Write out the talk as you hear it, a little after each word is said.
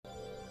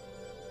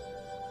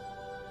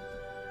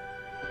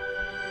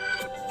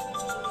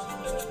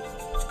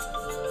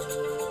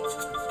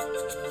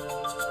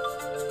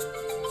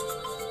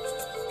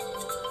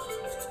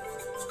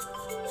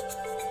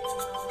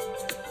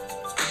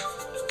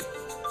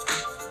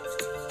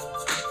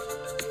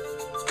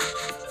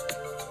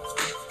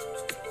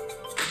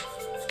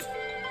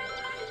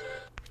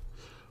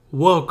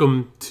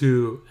Welcome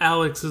to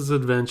Alex's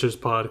Adventures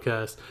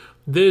podcast.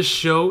 This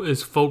show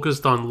is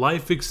focused on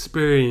life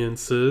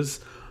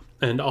experiences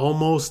and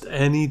almost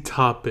any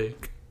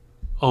topic.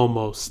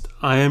 Almost.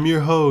 I am your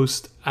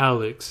host,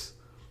 Alex.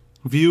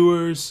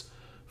 Viewers,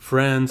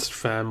 friends,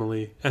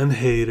 family, and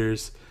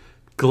haters,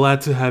 glad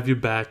to have you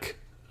back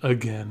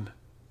again.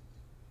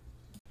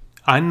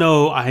 I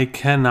know I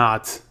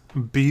cannot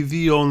be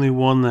the only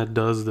one that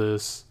does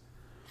this.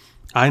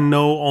 I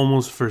know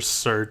almost for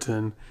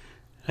certain.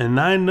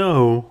 And I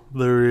know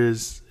there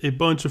is a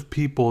bunch of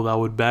people that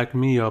would back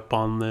me up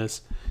on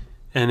this.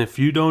 And if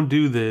you don't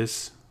do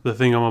this, the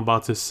thing I'm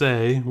about to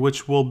say,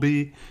 which will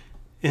be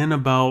in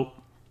about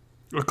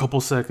a couple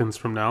seconds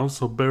from now,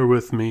 so bear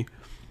with me.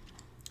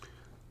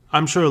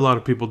 I'm sure a lot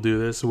of people do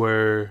this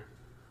where,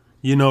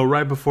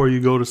 right before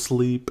you go to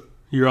sleep,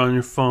 you're on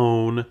your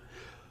phone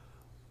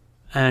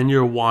and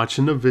you're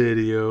watching a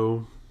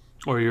video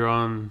or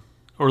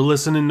or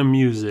listening to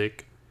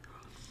music.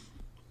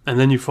 And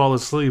then you fall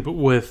asleep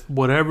with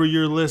whatever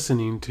you're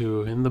listening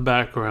to in the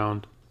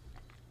background.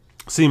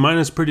 See, mine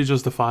is pretty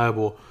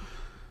justifiable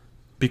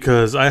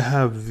because I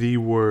have the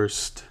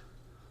worst.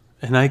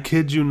 And I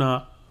kid you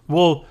not.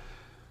 Well,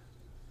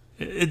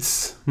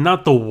 it's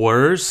not the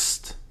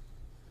worst.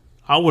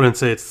 I wouldn't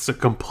say it's a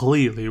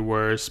completely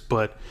worst,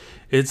 but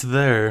it's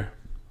there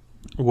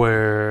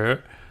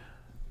where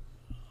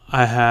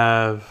I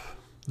have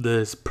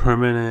this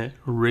permanent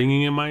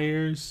ringing in my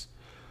ears,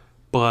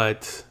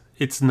 but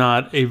it's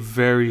not a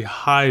very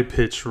high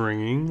pitch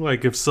ringing.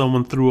 Like if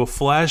someone threw a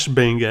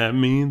flashbang at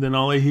me, then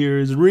all I hear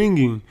is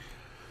ringing.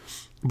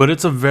 But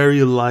it's a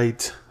very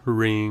light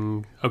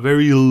ring, a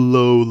very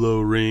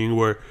low ring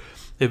where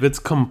if it's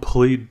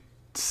complete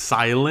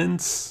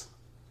silence,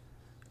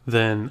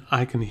 then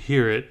I can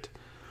hear it.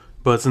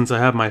 But since I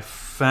have my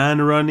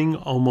fan running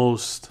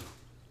almost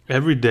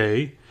every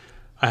day,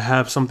 I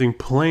have something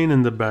playing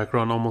in the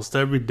background almost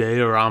every day,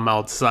 or I'm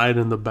outside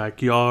in the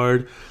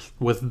backyard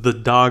with the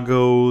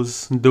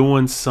doggos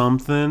doing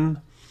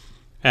something,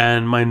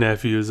 and my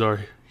nephews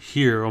are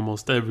here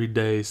almost every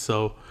day,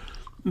 so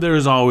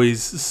there's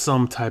always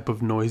some type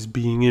of noise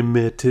being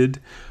emitted.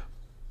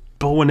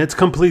 But when it's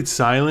complete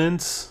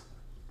silence,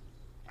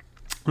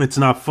 it's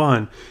not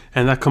fun,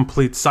 and that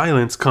complete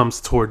silence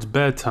comes towards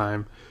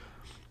bedtime.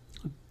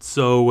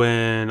 So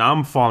when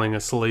I'm falling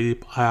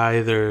asleep, I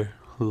either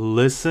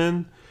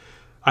listen,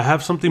 I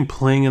have something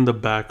playing in the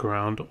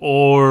background,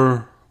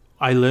 or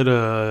I let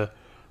a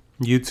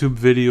YouTube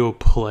video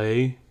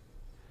play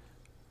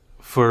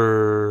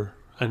for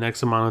an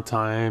X amount of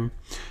time.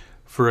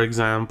 For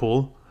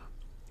example,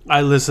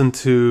 I listen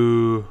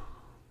to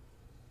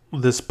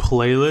this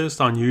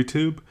playlist on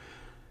YouTube.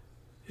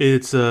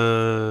 It's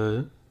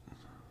what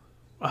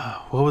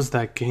was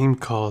that game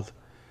called?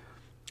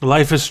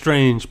 Life is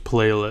Strange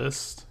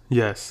playlist.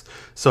 Yes.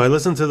 So I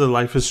listened to the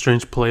Life is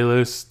Strange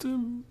playlist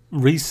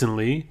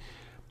recently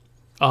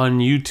on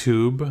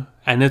YouTube,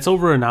 and it's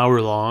over an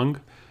hour long.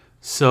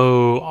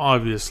 So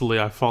obviously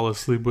I fall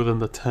asleep within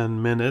the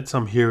 10 minutes.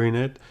 I'm hearing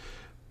it,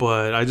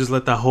 but I just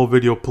let that whole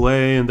video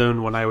play, and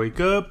then when I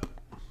wake up,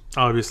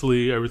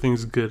 obviously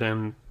everything's good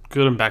and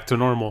back to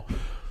normal.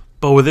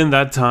 But within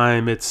that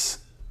time, it's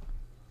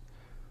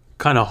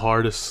kind of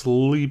hard to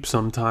sleep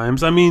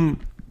sometimes. I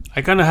mean,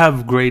 I kind of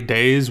have great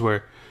days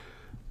where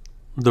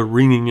the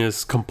ringing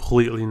is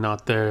completely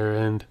not there,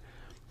 and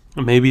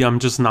maybe I'm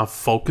just not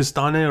focused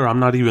on it, or I'm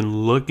not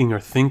even looking or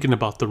thinking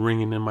about the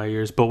ringing in my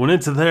ears. But when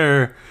it's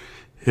there,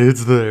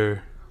 it's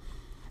there.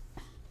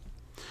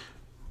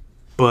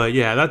 But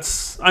yeah,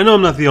 I know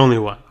I'm not the only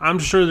one. I'm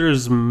sure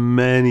there's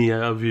many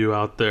of you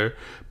out there,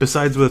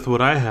 besides with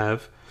what I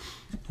have,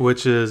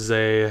 which is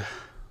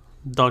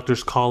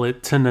doctors call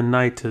it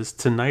tinnitus,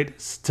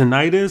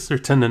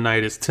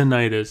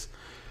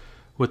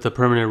 with the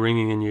permanent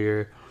ringing in your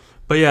ear.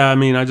 But yeah, I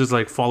mean, I just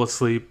fall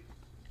asleep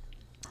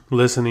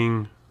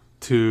listening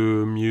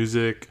to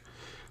music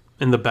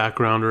in the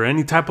background, or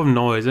any type of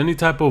noise, any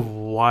type of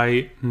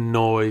white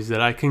noise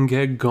that I can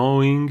get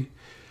going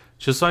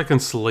just so I can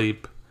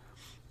sleep.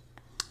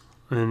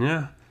 And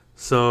yeah,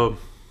 so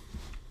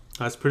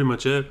that's pretty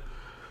much it.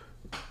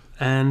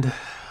 And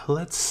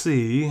let's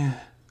see.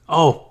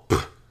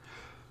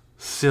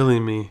 Silly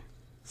me.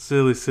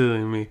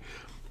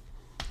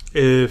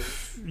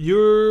 If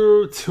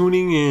you're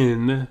tuning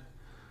in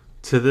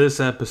to this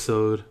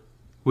episode,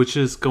 which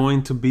is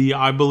going to be,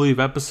 I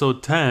believe,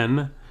 episode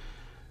 10,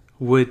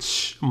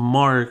 which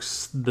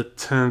marks the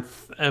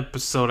 10th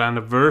episode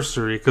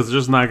anniversary, because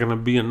there's not going to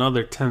be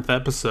another 10th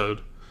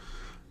episode.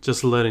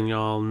 Just letting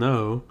y'all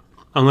know.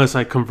 Unless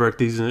I convert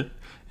these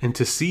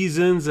into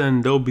seasons,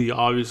 and there'll be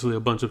obviously a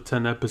bunch of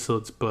 10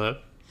 episodes,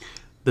 but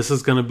this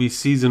is going to be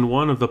season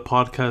 1 of the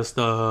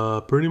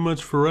podcast pretty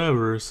much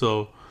forever.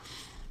 So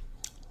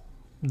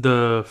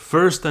the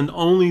first and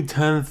only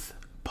 10th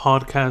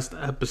podcast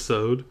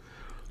episode,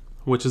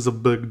 which is a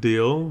big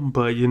deal.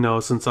 But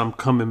since I'm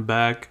coming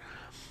back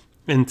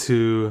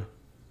into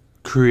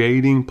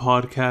creating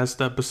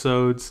podcast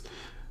episodes,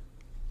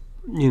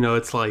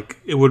 it's like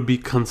it would be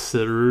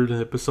considered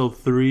episode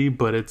 3,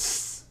 but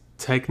it's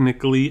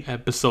technically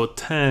episode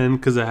 10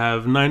 because I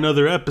have 9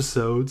 other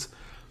episodes.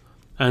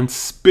 And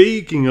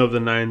speaking of the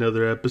 9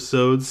 other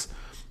episodes,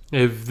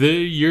 if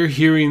you're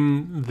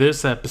hearing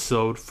this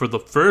episode for the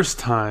first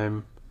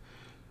time,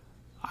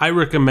 I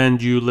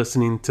recommend you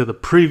listening to the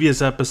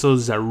previous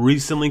episodes that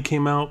recently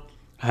came out.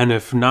 And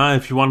if not,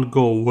 if you want to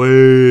go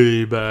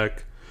way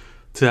back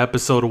to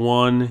episode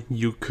 1,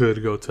 you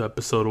could go to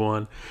episode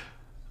 1.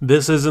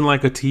 This isn't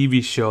like a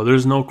TV show.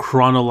 There's no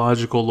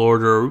chronological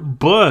order,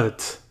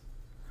 but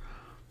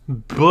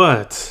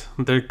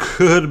there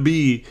could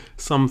be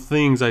some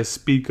things I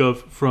speak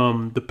of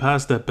from the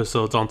past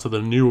episodes onto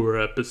the newer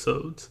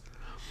episodes.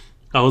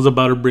 I was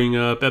about to bring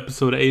up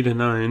episode 8 and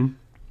 9,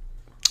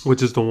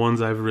 which is the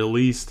ones I've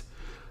released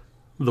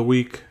the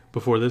week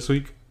before this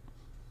week.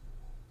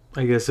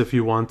 I guess if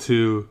you want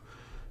to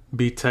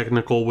be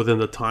technical within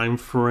the time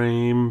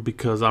frame,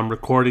 because I'm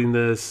recording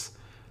this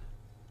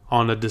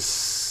on a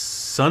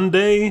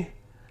Sunday,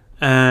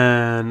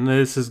 and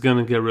this is going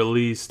to get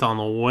released on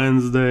a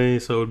Wednesday,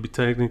 so it would be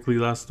technically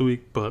last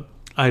week, but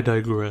I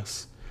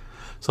digress.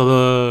 So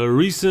the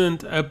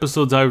recent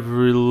episodes I've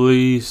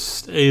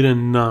released, 8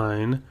 and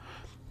 9,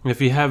 if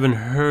you haven't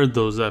heard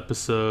those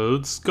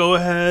episodes, go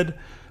ahead,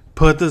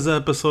 put this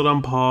episode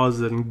on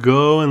pause, and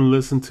go and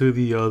listen to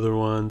the other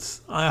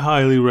ones. I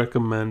highly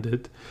recommend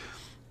it.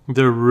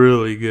 They're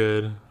really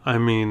good. I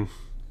mean,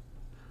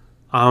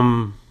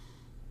 I'm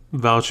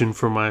vouching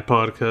for my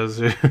podcast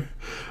here.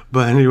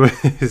 But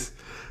anyways,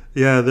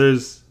 yeah,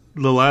 there's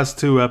the last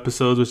 2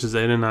 episodes, which is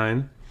 8 and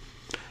 9.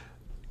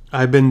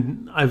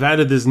 I've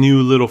added this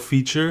new little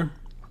feature.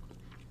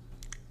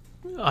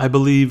 I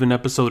believe in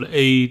episode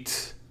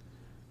 8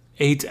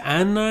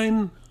 and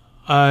 9,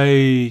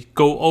 I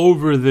go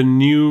over the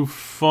new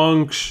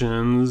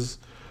functions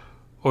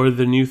or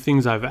the new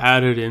things I've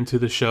added into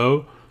the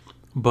show,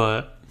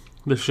 but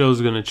the show's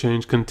going to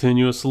change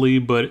continuously,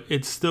 but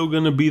it's still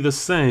going to be the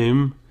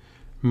same.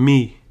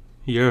 Me,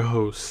 your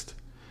host.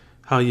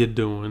 How you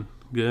doing?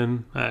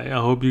 Good? I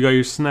hope you got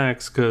your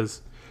snacks,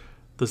 because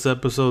this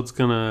episode's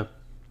going to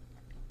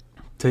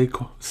take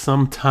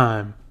some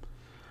time.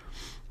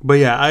 But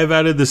yeah, I've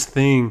added this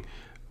thing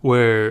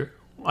where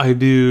I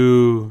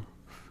do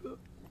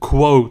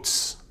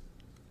quotes,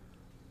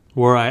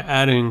 where I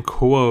add in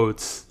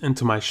quotes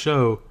into my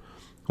show,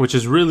 which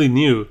is really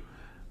new.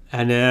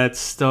 And that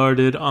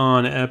started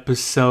on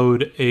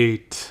episode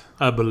 8,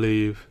 I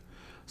believe.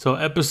 So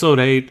episode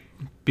 8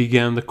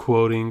 began the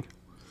quoting,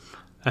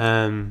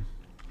 and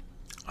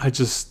I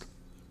just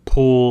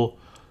pull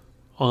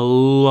a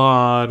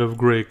lot of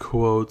great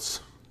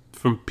quotes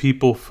from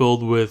people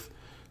filled with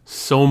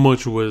so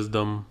much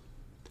wisdom.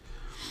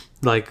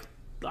 Like,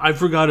 I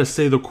forgot to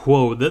say the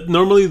quote. That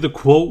normally the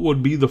quote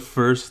would be the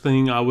first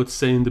thing I would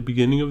say in the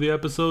beginning of the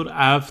episode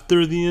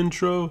after the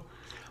intro,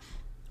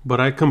 but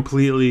I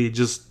completely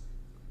just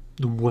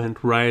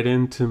went right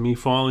into me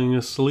falling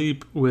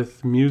asleep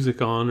with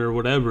music on or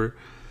whatever,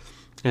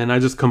 and I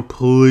just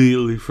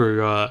completely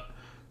forgot.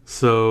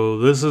 So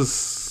this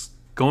is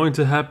going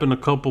to happen a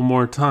couple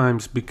more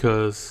times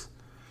because,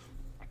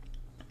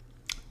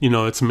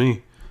 it's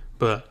me.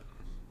 But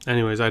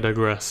anyways, I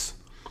digress.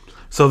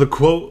 So the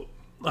quote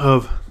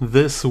of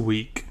this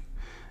week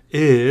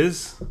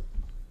is,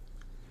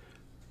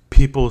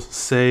 people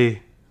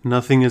say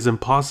nothing is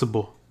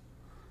impossible,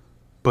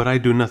 but I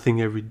do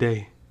nothing every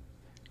day.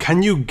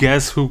 Can you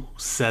guess who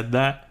said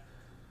that?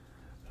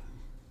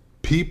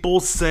 People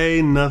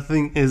say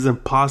nothing is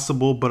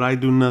impossible, but I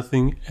do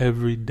nothing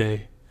every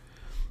day.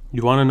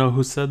 You want to know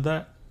who said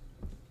that?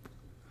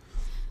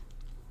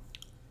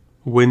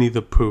 Winnie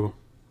the Pooh.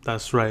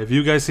 That's right. If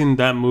you guys seen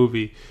that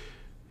movie,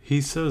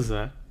 he says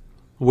that.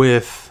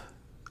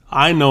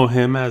 I know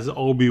him as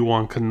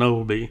Obi-Wan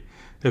Kenobi.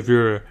 If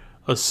you're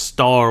a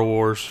Star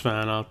Wars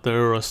fan out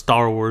there, or a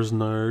Star Wars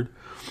nerd.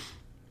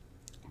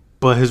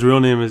 But his real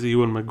name is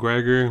Ewan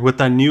McGregor. With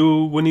that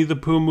new Winnie the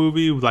Pooh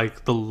movie,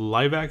 like the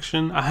live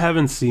action, I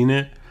haven't seen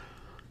it,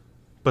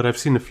 but I've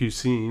seen a few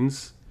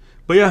scenes.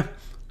 But yeah,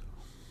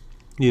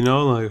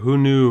 like, who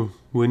knew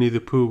Winnie the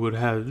Pooh would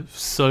have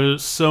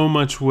so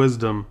much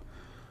wisdom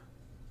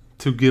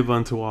to give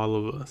unto all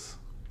of us?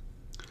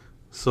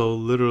 So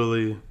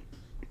literally,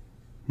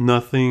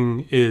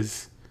 nothing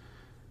is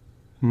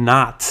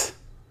not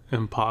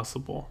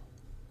impossible.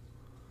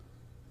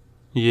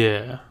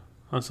 Yeah,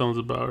 that sounds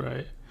about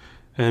right.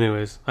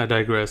 Anyways, I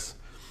digress.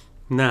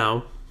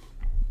 Now,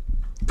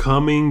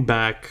 coming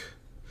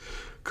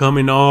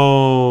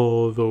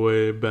all the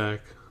way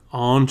back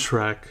on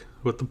track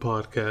with the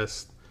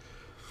podcast.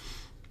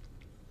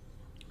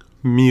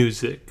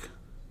 Music.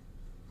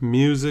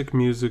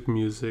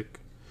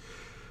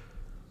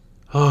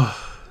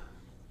 Oh,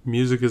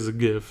 music is a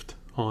gift,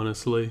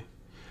 honestly.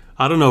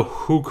 I don't know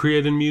who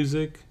created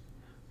music,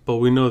 but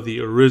we know the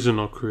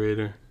original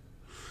creator.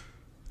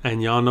 And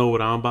y'all know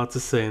what I'm about to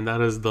say, and that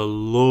is the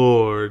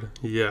Lord.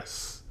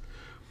 Yes.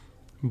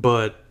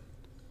 But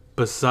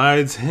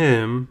besides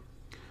him,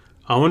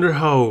 I wonder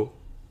how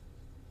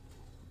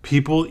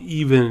people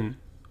even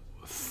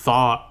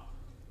thought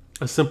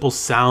a simple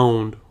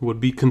sound would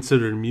be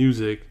considered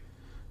music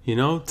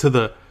to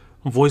the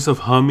voice of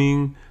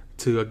humming,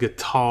 to a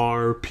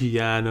guitar,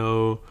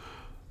 piano,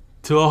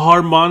 to a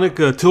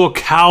harmonica, to a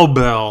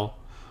cowbell.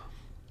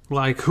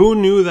 Like, who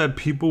knew that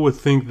people would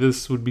think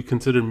this would be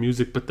considered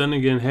music? But then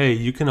again, hey,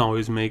 you can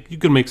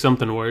make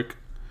something work.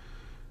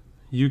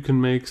 You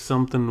can make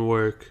something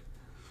work.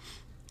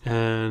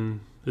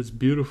 And it's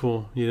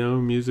beautiful,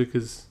 music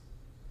is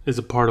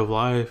a part of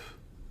life,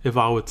 if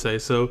I would say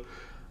so.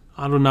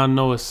 I do not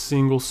know a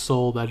single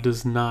soul that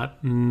does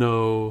not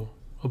know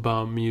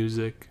about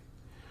music.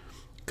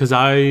 Because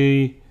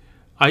I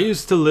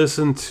used to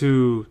listen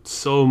to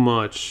so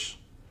much,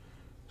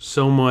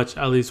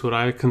 at least what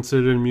I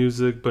consider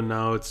music, but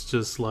now it's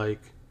just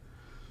like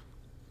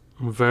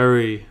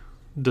very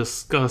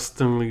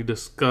disgustingly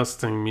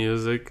disgusting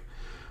music.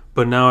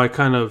 But now I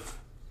kind of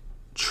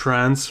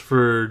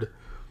transferred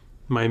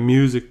my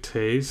music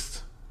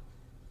taste,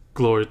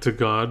 glory to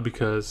God,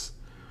 because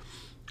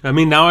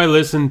now I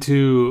listen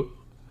to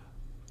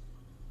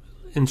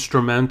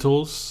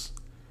instrumental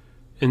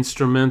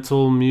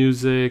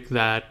music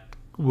that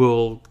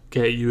will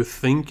get you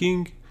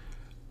thinking,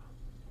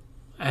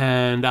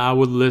 and I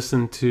would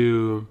listen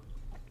to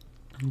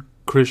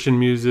Christian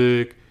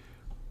music,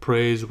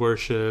 praise,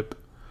 worship.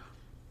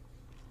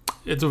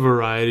 It's a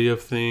variety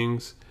of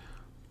things,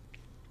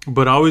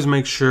 but I always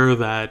make sure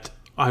that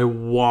I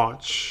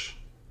watch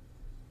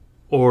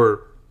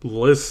or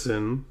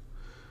listen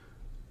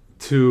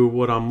to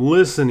what I'm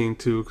listening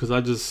to, because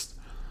I just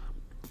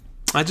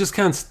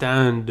can't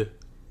stand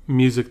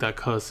music that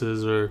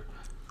cusses or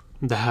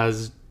that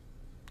has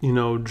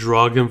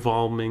drug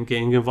involvement,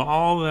 gang involvement,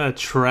 all that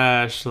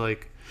trash.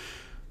 Like,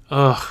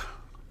 I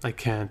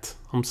can't.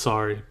 I'm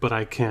sorry, but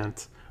I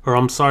can't. Or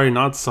I'm sorry,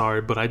 not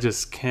sorry, but I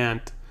just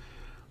can't.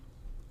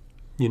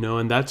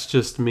 And that's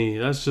just me.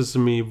 That's just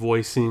me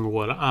voicing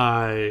what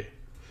I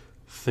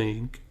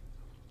think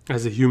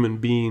as a human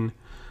being.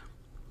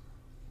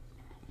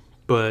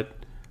 But,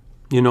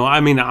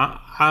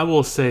 I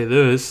will say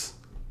this.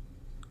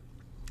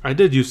 I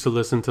did used to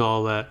listen to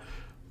all that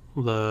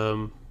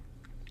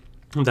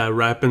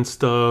rapping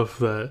stuff,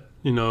 that,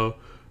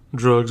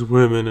 drugs,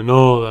 women, and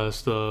all that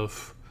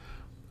stuff.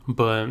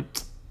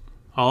 But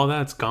all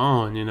that's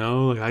gone,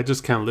 Like, I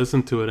just can't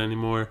listen to it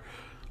anymore.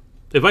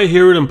 If I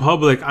hear it in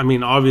public,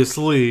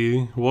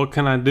 obviously, what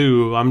can I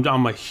do? I'm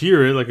gonna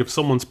hear it. Like, if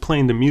someone's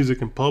playing the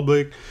music in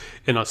public,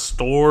 in a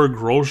store,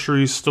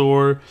 grocery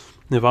store,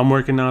 if I'm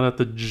working out at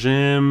the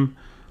gym,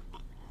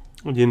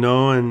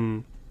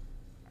 and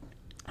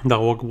that,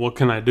 what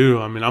can I do?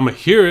 I'm gonna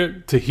hear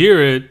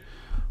it,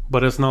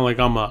 but it's not like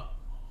I'm gonna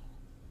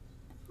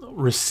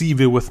receive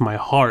it with my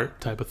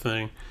heart type of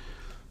thing.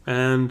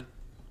 And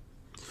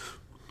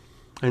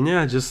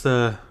yeah, just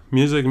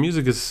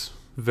music is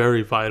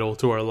very vital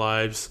to our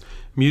lives.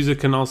 Music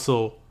can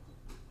also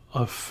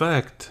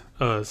affect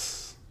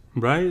us,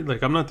 right?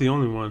 Like, I'm not the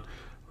only one.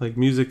 Like,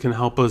 music can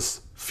help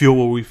us feel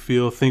what we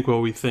feel, think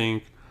what we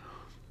think.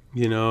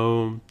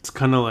 It's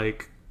kind of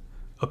like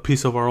a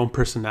piece of our own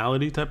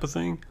personality type of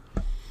thing.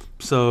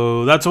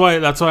 So that's why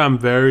I'm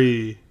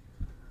very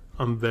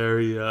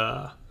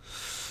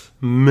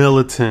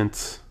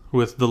militant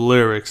with the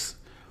lyrics.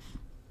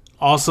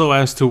 Also,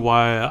 as to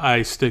why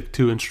I stick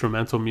to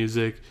instrumental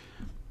music,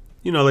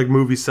 like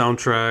movie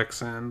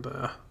soundtracks and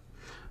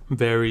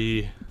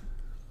very,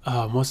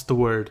 what's the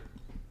word?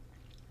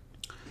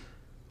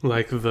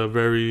 Like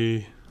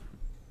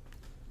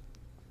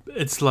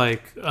it's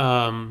like,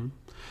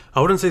 I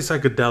wouldn't say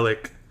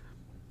psychedelic,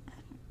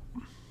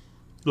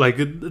 like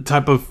a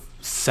type of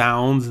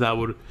sounds that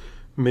would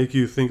make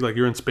you think like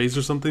you're in space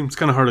or something. It's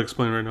kind of hard to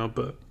explain right now,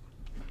 but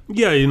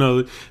yeah,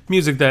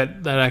 music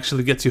that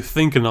actually gets you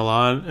thinking a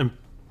lot.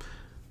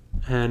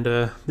 And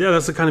yeah,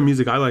 that's the kind of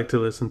music I like to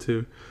listen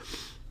to.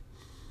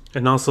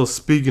 And also,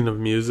 speaking of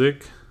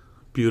music,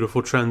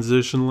 beautiful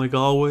transition like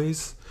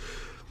always,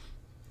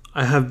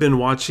 I have been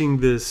watching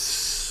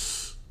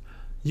this,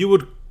 you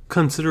would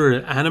consider it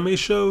an anime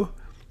show.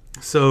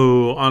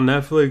 So on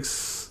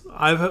Netflix,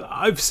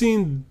 I've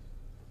seen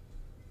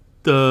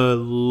the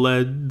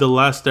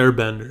Last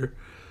Airbender.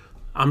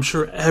 I'm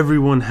sure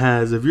everyone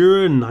has. If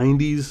you're a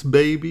 90s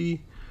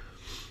baby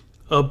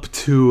up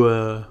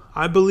to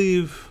I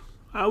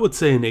would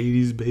say an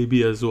 80s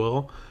baby as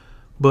well,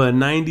 but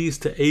 90s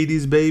to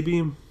 80s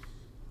baby,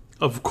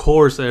 of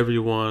course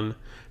everyone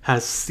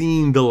has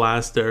seen The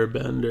Last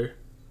Airbender,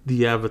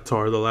 the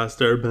Avatar, The Last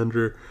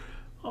Airbender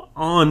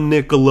on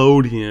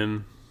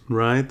Nickelodeon,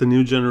 right? The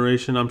new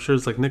generation, I'm sure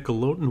it's like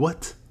Nickelodeon.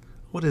 What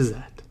is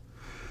that?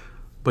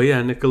 But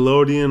yeah,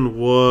 Nickelodeon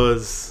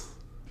was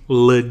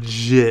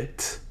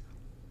legit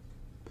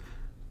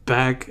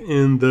back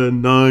in the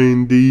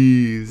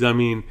 90s.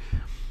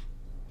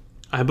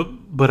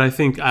 But I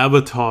think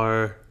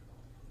Avatar,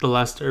 The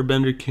Last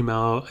Airbender came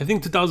out, I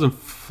think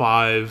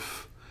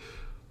 2005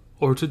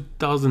 or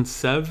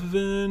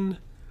 2007.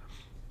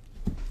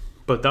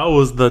 But that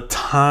was the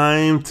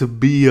time to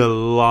be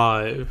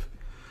alive.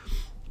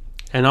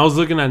 And I was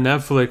looking at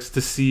Netflix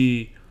to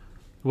see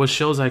what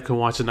shows I could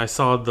watch, and I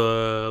saw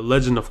The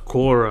Legend of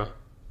Korra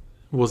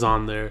was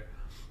on there.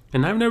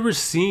 And I've never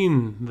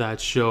seen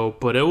that show,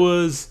 but it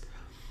was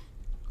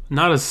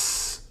not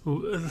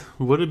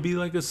would it be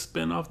like a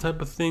spin-off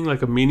type of thing,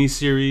 like a mini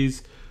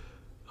series?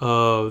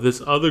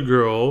 This other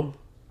girl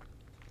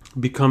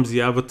becomes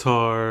the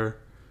Avatar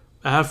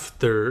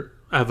after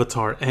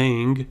Avatar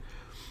Aang,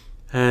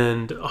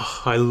 and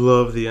I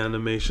love the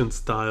animation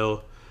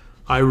style.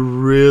 I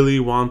really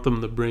want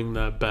them to bring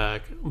that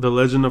back. The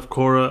Legend of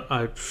Korra,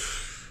 I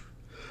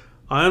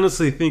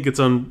honestly think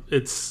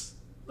it's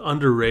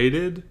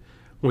underrated,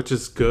 which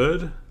is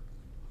good,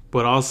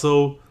 but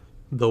also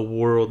the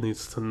world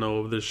needs to know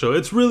of this show.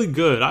 It's really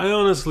good. I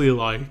honestly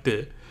liked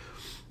it.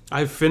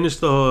 I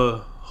finished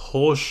the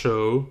whole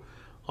show,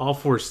 all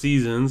 4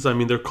 seasons. I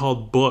mean, they're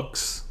called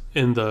books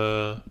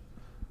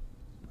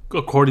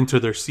according to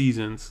their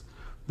seasons.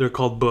 They're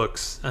called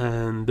books,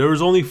 and there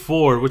was only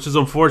 4, which is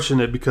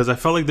unfortunate because I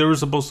felt like there was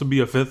supposed to be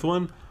a 5th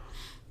one,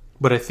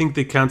 but I think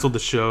they canceled the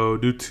show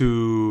due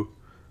to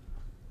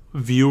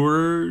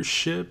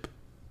viewership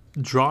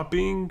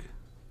dropping.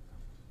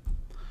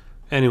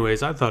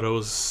 Anyways, I thought it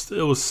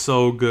was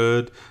so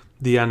good.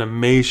 The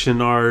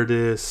animation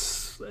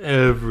artists,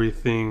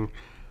 everything.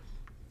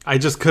 I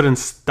just couldn't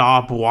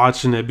stop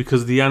watching it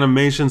because the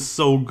animation's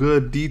so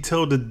good,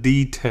 detail to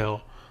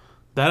detail.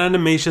 That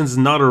animation's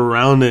not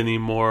around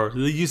anymore.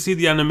 You see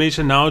the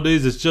animation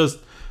nowadays, it's just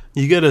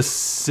you get a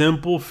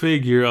simple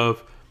figure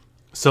of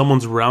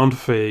someone's round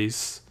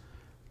face,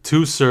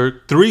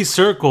 3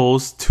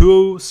 circles,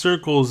 2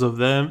 circles of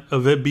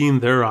it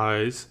being their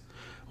eyes,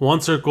 1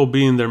 circle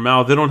being their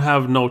mouth. They don't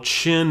have no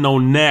chin, no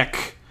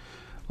neck.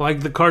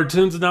 Like the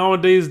cartoons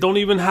nowadays don't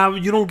even have,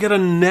 you don't get a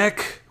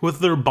neck with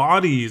their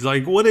bodies.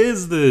 Like, what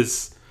is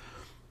this?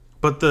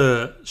 But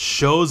the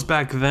shows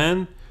back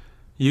then,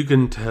 you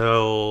can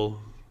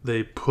tell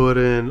they put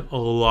in a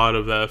lot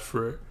of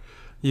effort.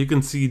 You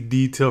can see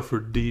detail for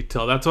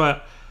detail. That's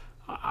why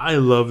I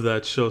love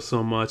that show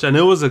so much. And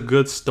it was a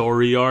good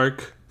story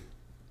arc.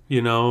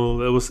 You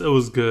know, it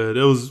was good.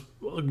 It was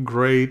a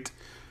great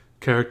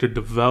character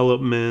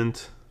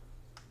development.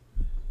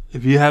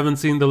 If you haven't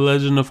seen The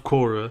Legend of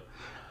Korra,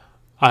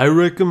 I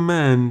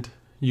recommend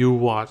you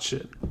watch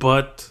it.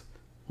 But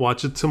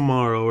watch it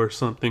tomorrow or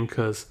something,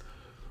 because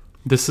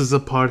this is a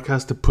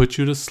podcast to put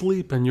you to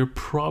sleep, and you're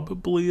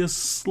probably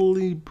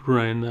asleep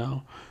right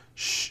now.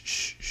 Shh,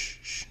 shh, shh,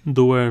 shh.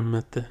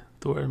 Duérmete,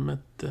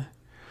 duérmete.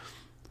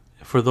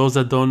 For those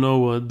that don't know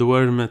what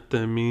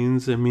duérmete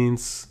means, it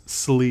means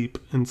sleep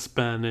in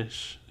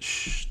Spanish.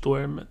 Shh,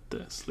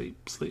 duérmete,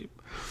 sleep, sleep.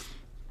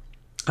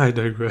 I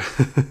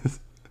digress.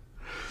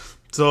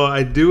 So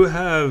I do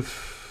have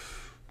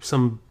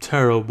some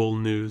terrible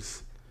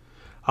news.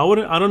 I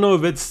don't know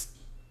if it's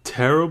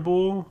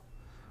terrible.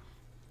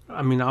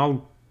 I mean,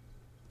 I'll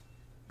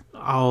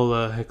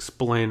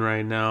explain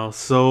right now.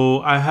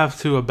 So I have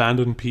to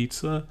abandon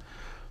pizza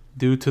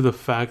due to the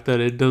fact that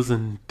it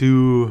doesn't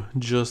do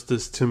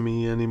justice to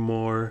me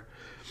anymore.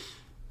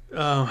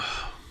 I'm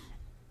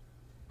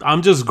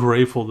just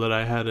grateful that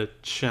I had a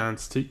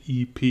chance to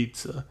eat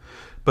pizza,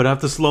 but I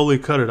have to slowly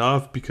cut it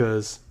off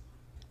because,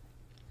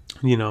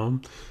 you know,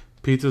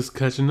 pizza's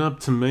catching up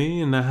to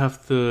me, and I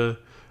have to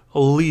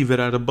leave it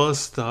at a bus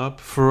stop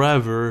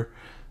forever.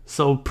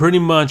 So pretty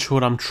much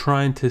what I'm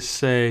trying to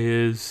say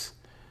is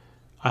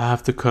I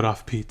have to cut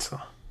off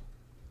pizza.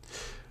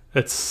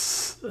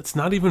 It's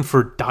not even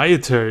for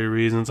dietary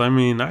reasons. I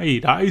mean, I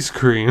eat ice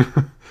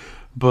cream,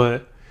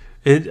 but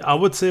I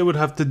would say it would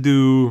have to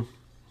do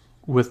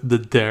with the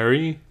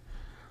dairy.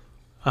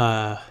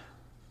 You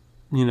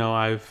know,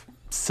 I've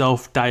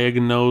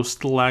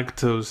self-diagnosed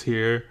lactose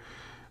here,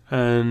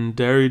 and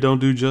dairy don't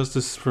do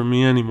justice for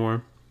me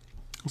anymore.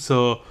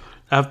 So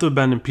I have to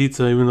abandon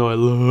pizza, even though I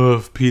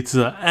love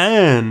pizza.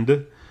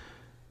 And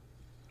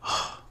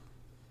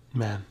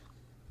man,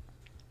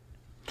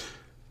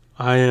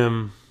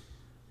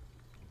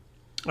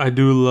 I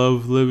do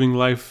love living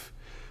life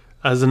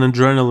as an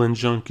adrenaline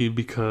junkie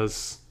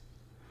because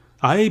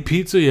I ate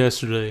pizza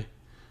yesterday.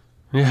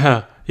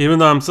 Yeah, even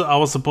though I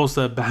was supposed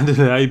to abandon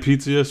it, I ate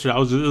pizza yesterday. It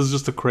was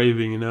just a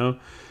craving, you know.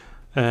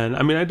 And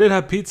I mean, I did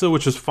have pizza,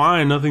 which was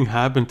fine. Nothing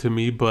happened to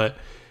me, but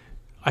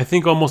I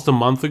think almost a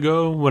month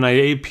ago, when I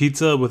ate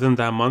pizza within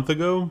that month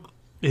ago,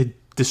 it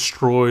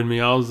destroyed me.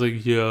 I was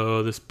like,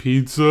 yo, this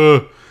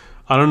pizza.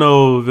 I don't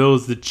know if it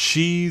was the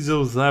cheese, it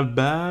was that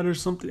bad or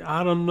something.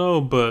 I don't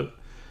know, but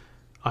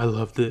I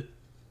loved it.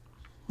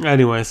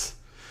 Anyways,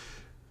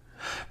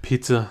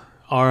 pizza.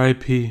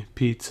 R.I.P.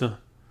 pizza.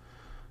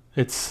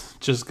 It's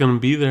just gonna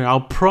be there.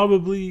 I'll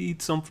probably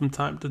eat some from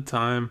time to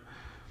time,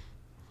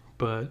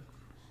 but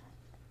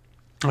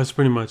that's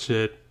pretty much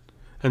it.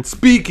 And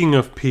speaking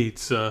of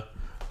pizza,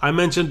 I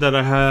mentioned that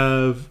I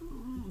have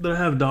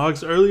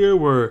dogs earlier,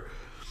 where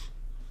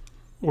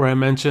I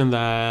mentioned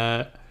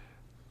that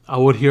I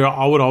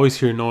would always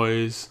hear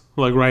noise.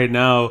 Like right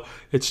now,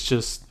 it's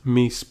just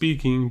me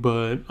speaking,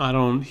 but I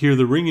don't hear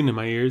the ringing in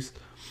my ears.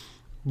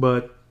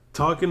 But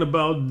talking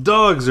about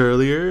dogs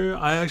earlier,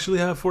 I actually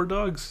have 4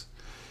 dogs.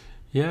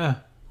 Yeah,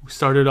 we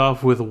started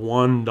off with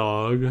 1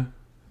 dog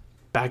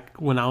back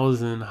when I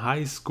was in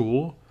high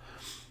school.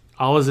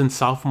 I was in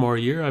sophomore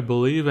year, I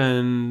believe,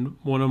 and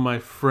one of my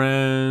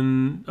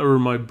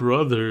my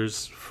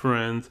brother's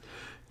friends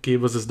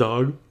gave us his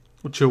dog,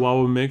 a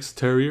Chihuahua mixed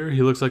terrier.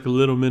 He looks like a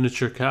little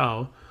miniature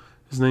cow.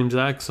 His name's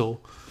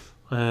Axel,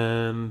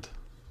 and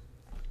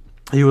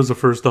he was the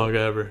first dog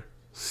ever.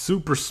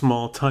 Super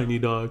small, tiny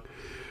dog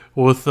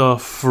with a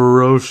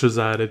ferocious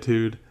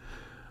attitude.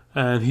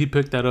 And he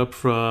picked that up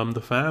from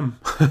the fam.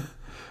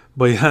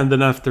 But yeah, and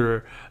then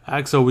after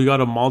Axel, we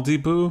got a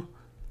Maltipoo,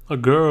 a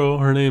girl.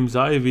 Her name's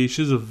Ivy.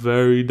 She's a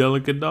very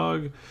delicate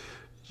dog.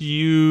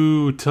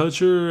 You touch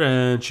her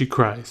and she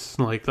cries.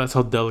 Like, that's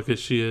how delicate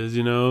she is,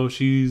 you know?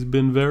 She's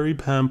been very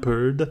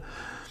pampered.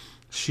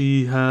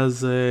 She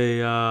has she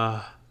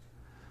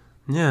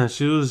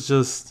was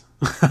just...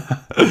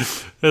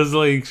 It's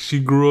like she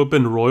grew up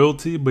in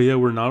royalty, but yeah,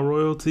 we're not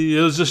royalty.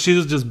 She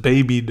was just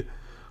babied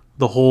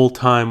the whole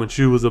time when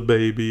she was a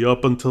baby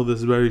up until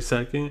this very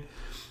second.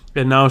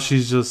 And now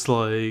she's just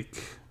like,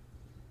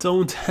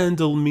 don't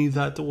handle me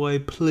that way,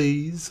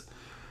 please.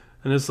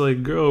 And it's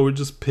like, girl, we're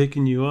just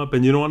picking you up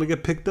and you don't want to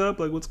get picked up?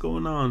 Like, what's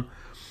going on?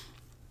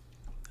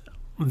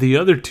 The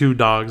other two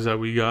dogs that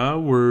we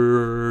got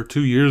were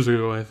 2 years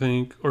ago, I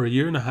think, or a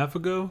year and a half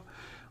ago.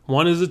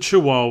 One is a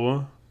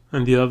Chihuahua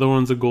and the other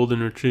one's a Golden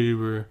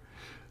Retriever.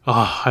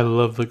 Ah, I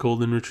love the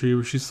Golden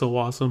Retriever. She's so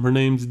awesome. Her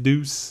name's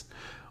Deuce.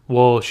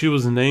 Well, she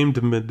was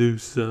named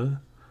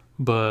Medusa,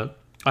 but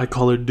I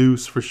call her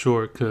Deuce for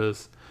short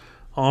because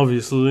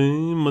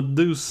obviously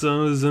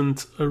Medusa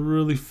isn't a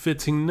really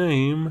fitting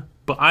name,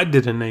 but I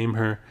didn't name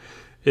her.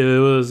 It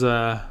was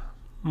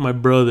my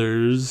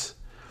brother's,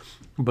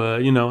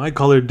 but you know, I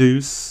call her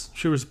Deuce.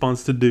 She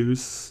responds to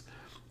Deuce.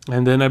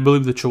 And then I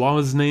believe the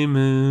Chihuahua's name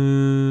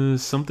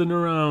is something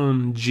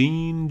around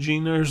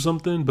Gina or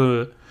something,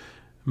 but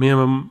me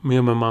and my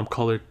mom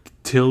call her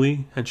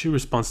Tilly, and she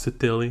responds to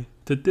Tilly.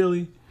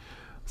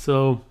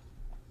 So,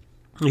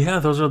 yeah,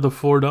 those are the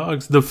 4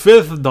 dogs. The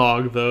 5th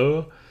dog,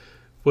 though,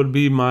 would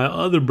be my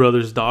other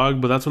brother's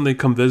dog, but that's when they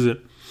come visit.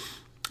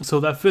 So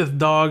that 5th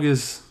dog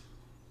is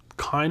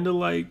kind of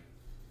like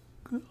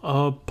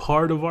a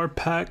part of our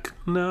pack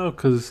now,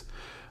 because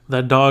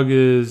that dog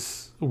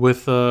is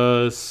with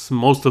us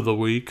most of the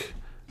week.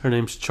 Her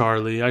name's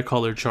Charlie. I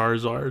call her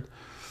Charizard.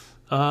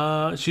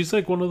 She's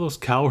like one of those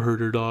cow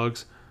herder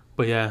dogs,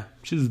 but yeah,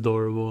 she's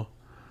adorable.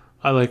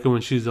 I like her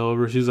when she's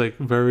over. She's like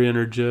very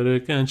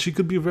energetic, and she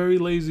could be very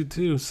lazy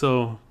too.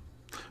 So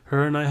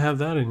her and I have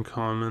that in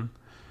common.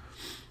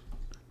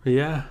 But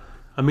yeah,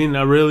 I mean,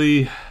 I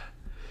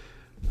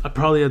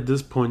probably at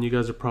this point, you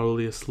guys are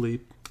probably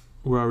asleep.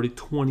 We're already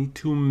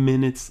 22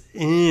 minutes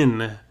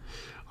in.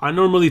 I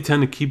normally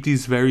tend to keep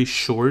these very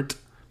short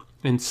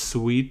and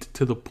sweet,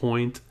 to the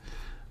point,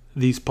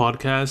 these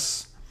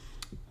podcasts,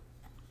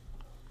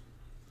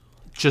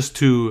 just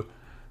to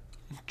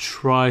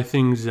try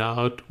things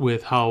out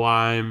with how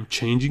I'm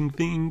changing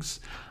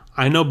things.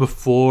 I know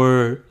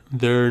before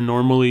they're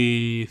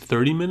normally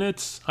 30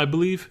 minutes, I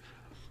believe.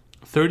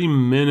 30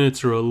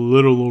 minutes or a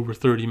little over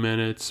 30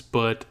 minutes,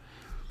 but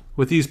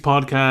with these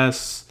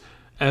podcasts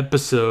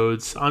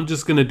episodes, I'm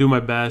just going to do my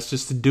best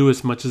just to do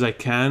as much as I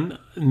can.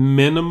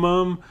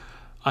 Minimum,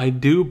 I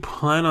do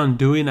plan on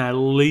doing at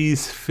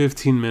least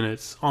 15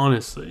 minutes,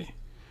 honestly.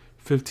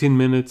 15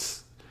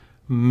 minutes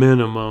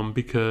minimum,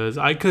 because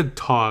I could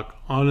talk.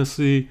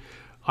 Honestly,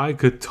 I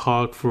could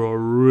talk for a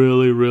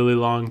really, really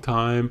long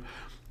time,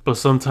 but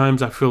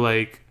sometimes I feel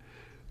like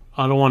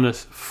I don't want to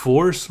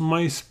force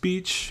my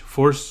speaking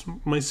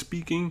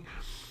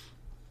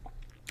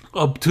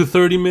up to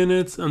 30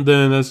 minutes, and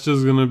then that's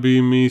just going to be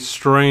me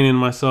straining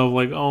myself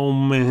like, oh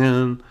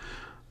man,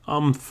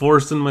 I'm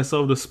forcing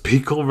myself to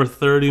speak over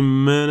 30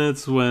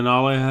 minutes when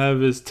all I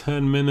have is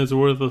 10 minutes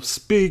worth of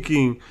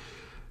speaking.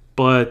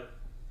 But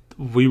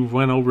we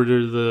went over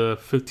to the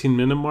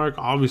 15-minute mark,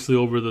 obviously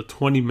over the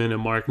 20-minute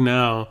mark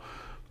now,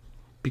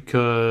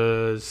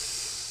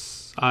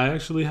 because I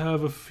actually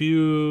have a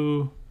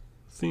few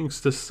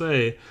things to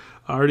say.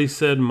 I already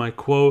said my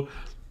quote.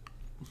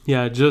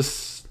 Yeah, I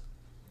just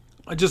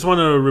want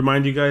to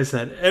remind you guys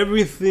that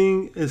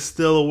everything is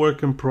still a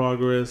work in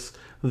progress.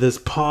 This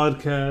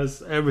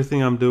podcast,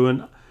 everything I'm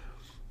doing,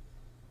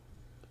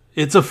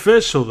 it's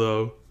official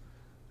though.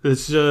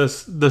 It's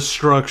just the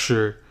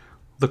structure.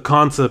 The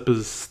concept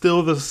is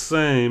still the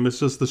same. It's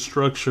just the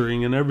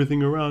structuring and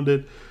everything around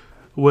it,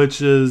 which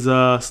is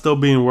still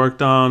being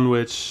worked on,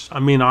 which,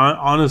 I mean,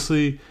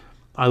 honestly,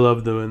 I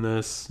love doing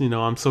this. You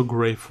know, I'm so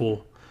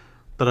grateful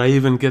that I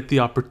even get the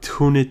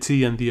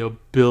opportunity and the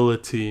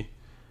ability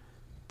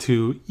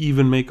to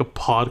even make a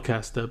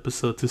podcast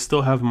episode, to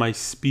still have my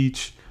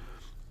speech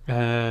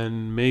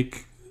and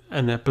make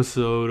an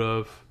episode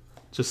of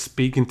just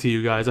speaking to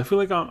you guys. I feel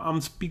like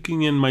I'm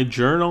speaking in my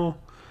journal,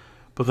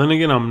 but then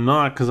again, I'm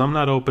not, because I'm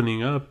not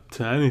opening up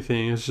to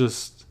anything. It's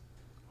just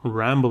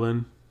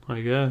rambling,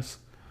 I guess.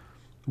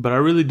 But I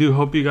really do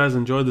hope you guys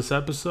enjoyed this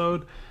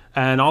episode.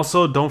 And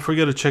also, don't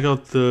forget to check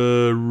out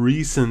the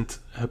recent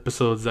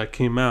episodes that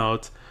came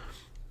out.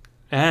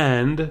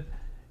 And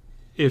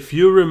if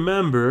you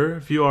remember,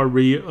 if you are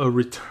a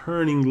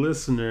returning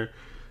listener,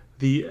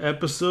 The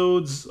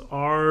episodes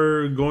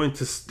are going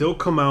to still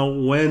come out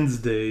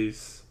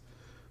Wednesdays.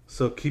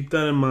 So keep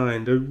that in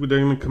mind. They're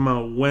going to come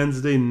out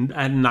Wednesday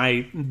at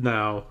night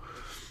now.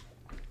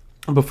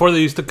 Before they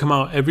used to come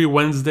out every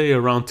Wednesday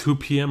around 2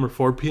 p.m. or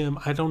 4 p.m.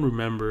 I don't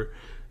remember.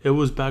 It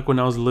was back when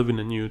I was living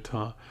in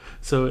Utah.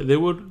 So they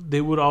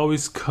would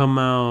always come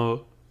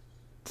out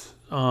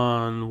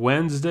on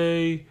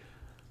Wednesday,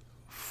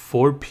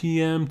 4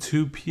 p.m.,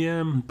 2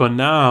 p.m. But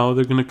now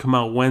they're going to come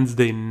out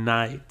Wednesday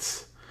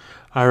night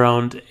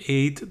around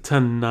 8 to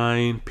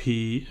 9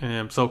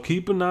 p.m. So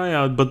keep an eye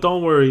out. But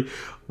don't worry.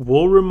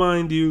 We'll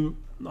remind you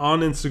on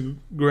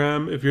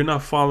Instagram. If you're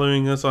not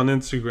following us on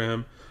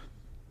Instagram,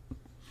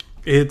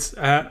 it's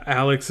at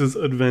Alex's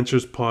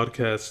Adventures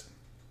Podcast.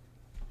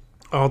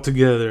 All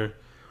together.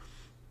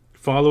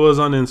 Follow us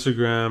on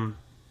Instagram.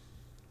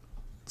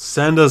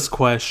 Send us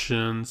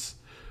questions.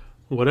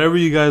 Whatever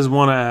you guys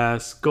want to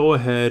ask, go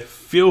ahead.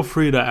 Feel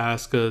free to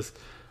ask us.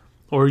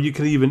 Or you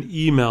can even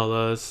email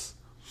us.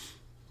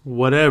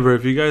 Whatever.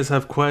 If you guys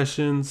have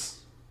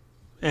questions,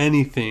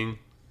 anything,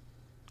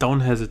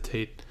 don't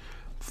hesitate.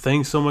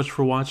 Thanks so much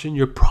for watching.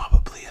 You're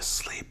probably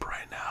asleep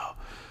right now.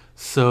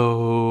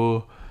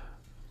 So,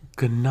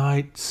 good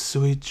night.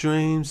 Sweet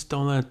dreams.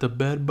 Don't let the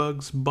bed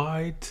bugs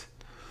bite.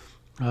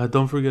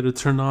 Don't forget to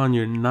turn on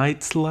your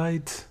night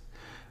light.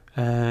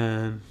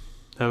 And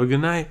have a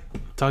good night.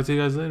 Talk to you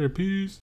guys later. Peace.